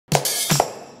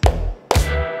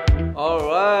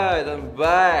guys, I'm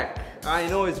back. I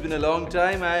know it's been a long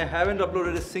time. I haven't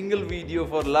uploaded a single video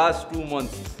for last 2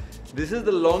 months. This is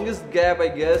the longest gap, I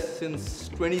guess, since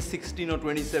 2016 or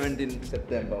 2017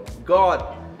 September. God,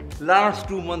 last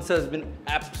 2 months has been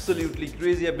absolutely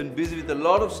crazy. I've been busy with a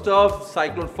lot of stuff.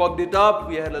 Cyclone fucked it up.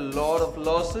 We had a lot of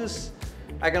losses.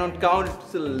 I cannot count,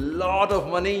 it's a lot of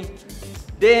money.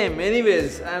 Damn,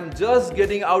 anyways, I'm just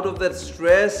getting out of that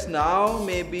stress now.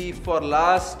 Maybe for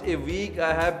last a week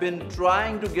I have been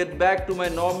trying to get back to my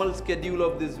normal schedule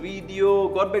of this video.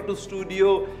 Got back to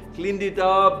studio, cleaned it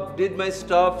up, did my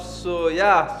stuff. So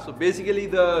yeah, so basically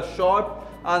the short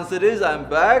answer is I'm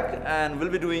back and will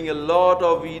be doing a lot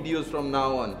of videos from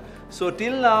now on. So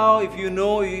till now, if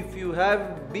you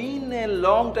have been a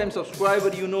long time subscriber,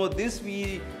 you know this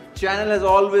channel has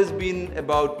always been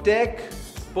about tech,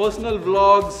 personal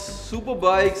vlogs, super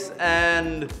bikes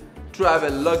and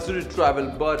travel, luxury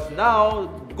travel. But now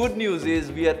good news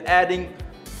is we are adding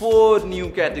 4 new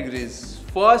categories.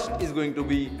 First is going to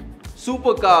be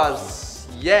supercars,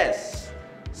 yes.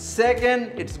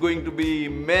 Second, it's going to be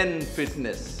men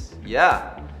fitness,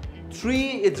 yeah.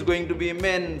 3, it's going to be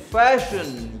men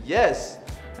fashion, yes.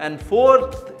 And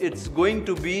 4th, it's going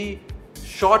to be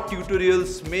short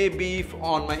tutorials, maybe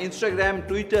on my Instagram,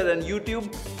 Twitter and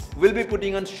YouTube. We'll be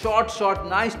putting on short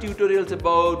nice tutorials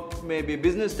about maybe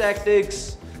business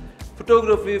tactics,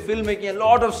 photography, filmmaking, a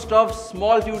lot of stuff,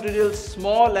 small tutorials,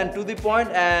 small and to the point,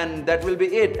 and that will be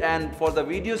it. And for the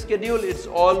video schedule, it's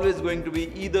always going to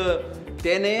be either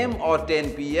 10 AM or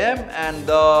 10 PM, and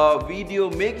the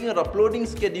video making or uploading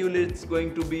schedule, it's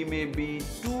going to be maybe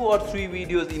 2 or 3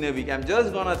 videos in a week. I'm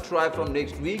just gonna try from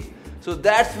next week. So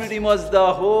that's pretty much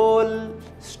the whole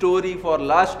story for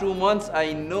last 2 months.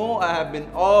 I know I have been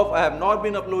off, I have not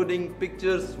been uploading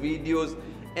pictures, videos,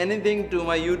 anything to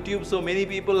my YouTube. So many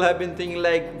people have been thinking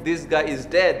like this guy is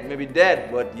dead, maybe dead,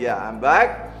 but yeah, I'm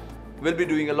back. We'll be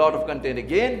doing a lot of content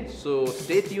again. So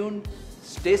stay tuned,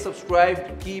 stay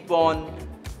subscribed, keep on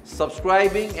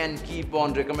subscribing and keep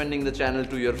on recommending the channel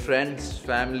to your friends,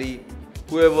 family,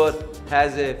 whoever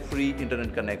has a free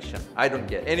internet connection. I don't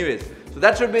care. Anyways, so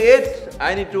that should be it.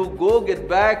 I need to go get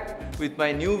back with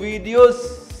my new videos.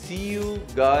 See you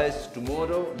guys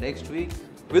tomorrow, next week.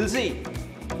 We'll see.